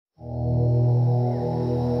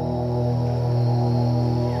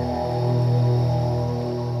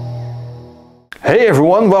Hey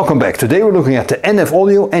everyone, welcome back. Today we're looking at the NF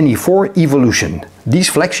Audio NE4 Evolution. These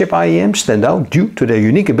flagship IEMs stand out due to their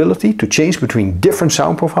unique ability to change between different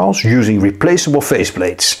sound profiles using replaceable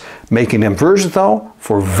faceplates, making them versatile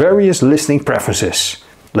for various listening preferences.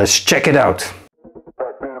 Let's check it out.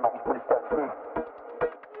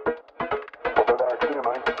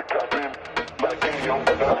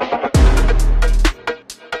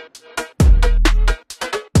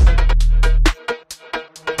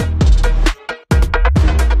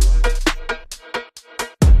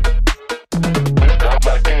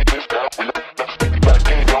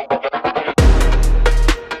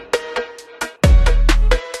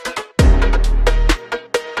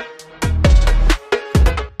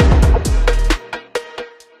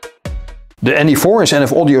 The NE4 is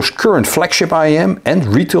NF Audio's current flagship IEM and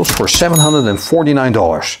retails for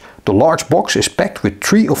 $749. The large box is packed with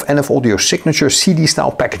 3 of NF Audio's signature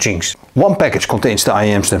CD-style packagings. One package contains the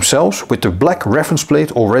IEMs themselves with the black reference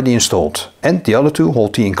plate already installed, and the other 2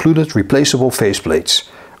 hold the included replaceable faceplates.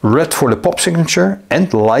 Red for the pop signature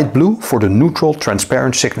and light blue for the neutral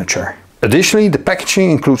transparent signature. Additionally, the packaging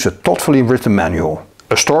includes a thoughtfully written manual,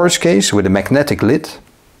 a storage case with a magnetic lid,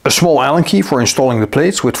 a small Allen key for installing the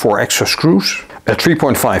plates with 4 extra screws. A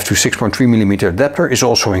 3.5 to 6.3mm adapter is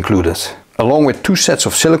also included, along with 2 sets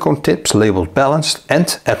of silicone tips labeled balanced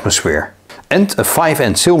and atmosphere, and a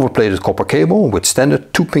 5-end silver-plated copper cable with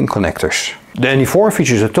standard 2-pin connectors. The NE4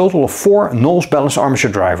 features a total of 4 Knowles balanced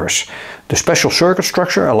armature drivers. The special circuit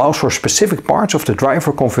structure allows for specific parts of the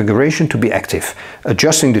driver configuration to be active,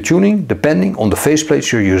 adjusting the tuning depending on the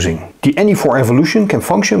faceplates you're using. The NE4 Evolution can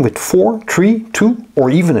function with 4, 3, 2 or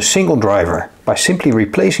even a single driver. By simply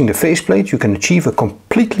replacing the faceplate you can achieve a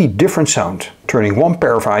completely different sound, turning one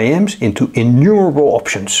pair of IEMs into innumerable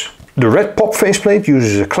options. The red pop faceplate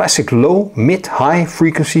uses a classic low, mid, high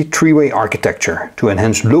frequency 3-way architecture to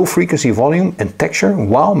enhance low frequency volume and texture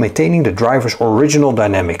while maintaining the driver's original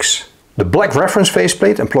dynamics. The black reference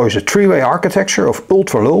faceplate employs a 3-way architecture of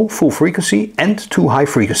ultra low, full frequency and 2 high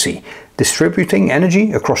frequency, distributing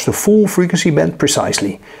energy across the full frequency band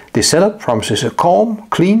precisely. This setup promises a calm,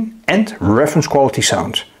 clean and reference quality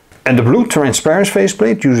sound. And the blue transparent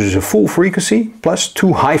faceplate uses a full frequency plus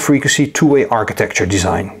 2 high frequency 2-way architecture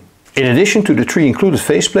design. In addition to the 3 included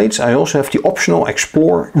faceplates, I also have the optional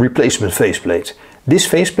Explore replacement faceplate. This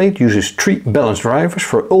faceplate uses 3 balanced drivers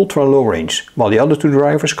for ultra low range, while the other 2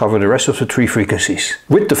 drivers cover the rest of the 3 frequencies.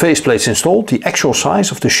 With the faceplates installed, the actual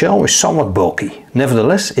size of the shell is somewhat bulky.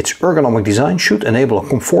 Nevertheless, its ergonomic design should enable a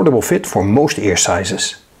comfortable fit for most ear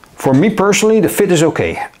sizes. For me personally, the fit is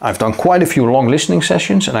okay. I've done quite a few long listening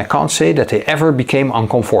sessions and I can't say that they ever became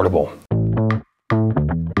uncomfortable.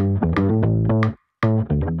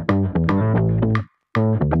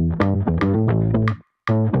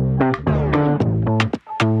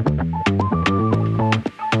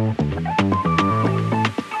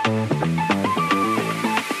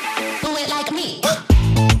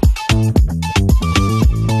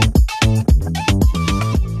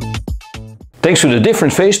 Thanks to the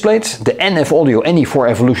different faceplates, the NF Audio NE4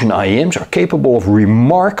 Evolution IEMs are capable of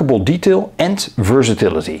remarkable detail and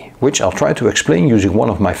versatility, which I'll try to explain using one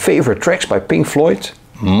of my favorite tracks by Pink Floyd,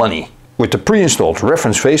 Money. With the pre-installed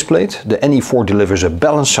reference faceplate, the NE4 delivers a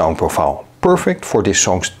balanced sound profile, perfect for this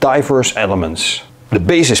song's diverse elements. The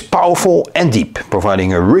bass is powerful and deep,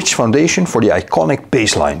 providing a rich foundation for the iconic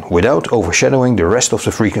bass line without overshadowing the rest of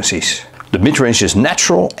the frequencies. The midrange is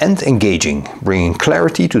natural and engaging, bringing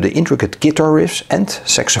clarity to the intricate guitar riffs and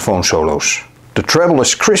saxophone solos. The treble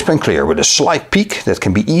is crisp and clear with a slight peak that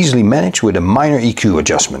can be easily managed with a minor EQ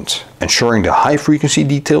adjustment, ensuring the high frequency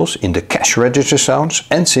details in the cash register sounds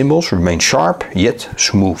and cymbals remain sharp yet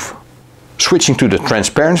smooth. Switching to the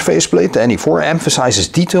transparent faceplate, the NE4 emphasizes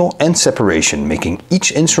detail and separation, making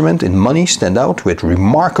each instrument in Money stand out with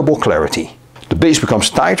remarkable clarity. The bass becomes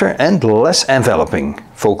tighter and less enveloping,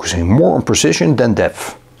 focusing more on precision than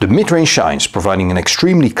depth. The midrange shines, providing an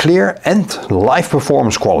extremely clear and live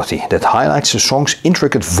performance quality that highlights the song's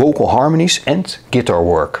intricate vocal harmonies and guitar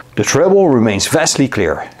work. The treble remains vastly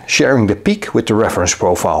clear, sharing the peak with the reference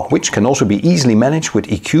profile, which can also be easily managed with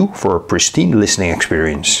EQ for a pristine listening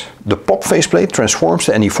experience. The pop faceplate transforms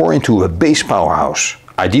the NE4 into a bass powerhouse,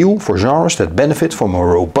 ideal for genres that benefit from a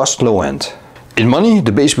robust low end. In Money,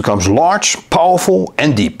 the bass becomes large, powerful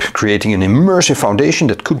and deep, creating an immersive foundation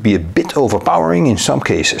that could be a bit overpowering in some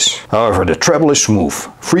cases. However, the treble is smooth,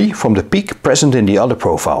 free from the peak present in the other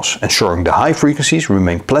profiles, ensuring the high frequencies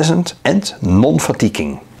remain pleasant and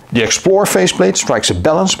non-fatiguing. The Explore faceplate strikes a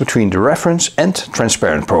balance between the reference and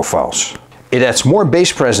transparent profiles. It adds more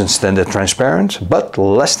bass presence than the transparent, but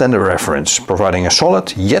less than the reference, providing a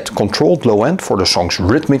solid yet controlled low end for the song's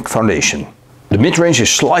rhythmic foundation. The mid-range is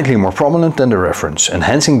slightly more prominent than the reference,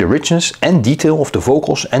 enhancing the richness and detail of the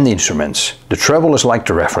vocals and instruments. The treble is like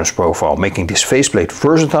the reference profile, making this faceplate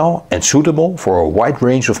versatile and suitable for a wide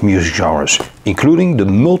range of music genres, including the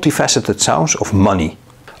multifaceted sounds of money.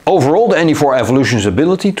 Overall, the NE4 Evolution's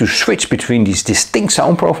ability to switch between these distinct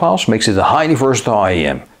sound profiles makes it a highly versatile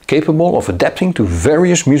IEM, capable of adapting to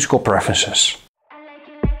various musical preferences.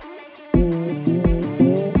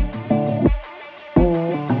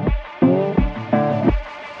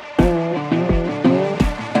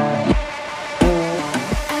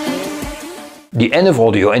 The NF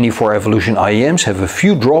Audio NE4 Evolution IEMs have a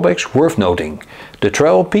few drawbacks worth noting. The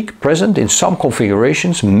treble peak present in some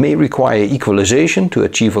configurations may require equalization to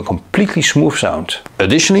achieve a completely smooth sound.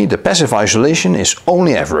 Additionally, the passive isolation is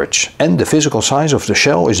only average and the physical size of the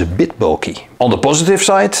shell is a bit bulky. On the positive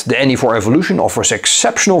side, the NE4 Evolution offers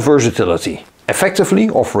exceptional versatility, effectively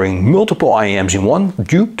offering multiple IEMs in one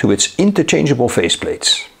due to its interchangeable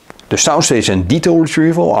faceplates. The soundstage and detail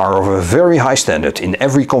retrieval are of a very high standard in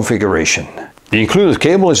every configuration. The included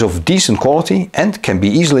cable is of decent quality and can be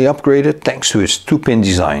easily upgraded thanks to its 2-pin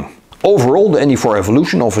design. Overall, the NE4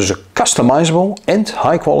 Evolution offers a customizable and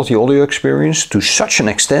high-quality audio experience to such an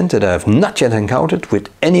extent that I have not yet encountered with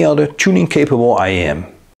any other tuning-capable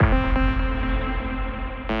IEM.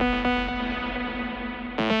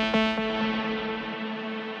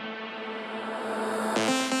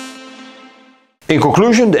 In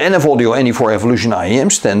conclusion, the NF Audio NE4 Evolution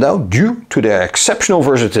IEMs stand out due to their exceptional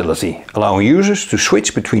versatility, allowing users to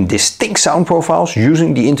switch between distinct sound profiles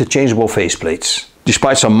using the interchangeable faceplates.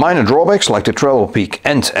 Despite some minor drawbacks like the treble peak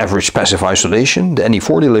and average passive isolation, the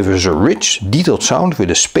NE4 delivers a rich, detailed sound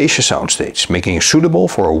with a spacious soundstage, making it suitable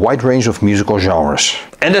for a wide range of musical genres.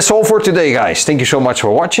 And that's all for today, guys. Thank you so much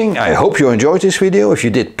for watching. I hope you enjoyed this video. If you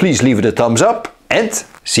did, please leave it a thumbs up and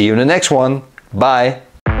see you in the next one. Bye!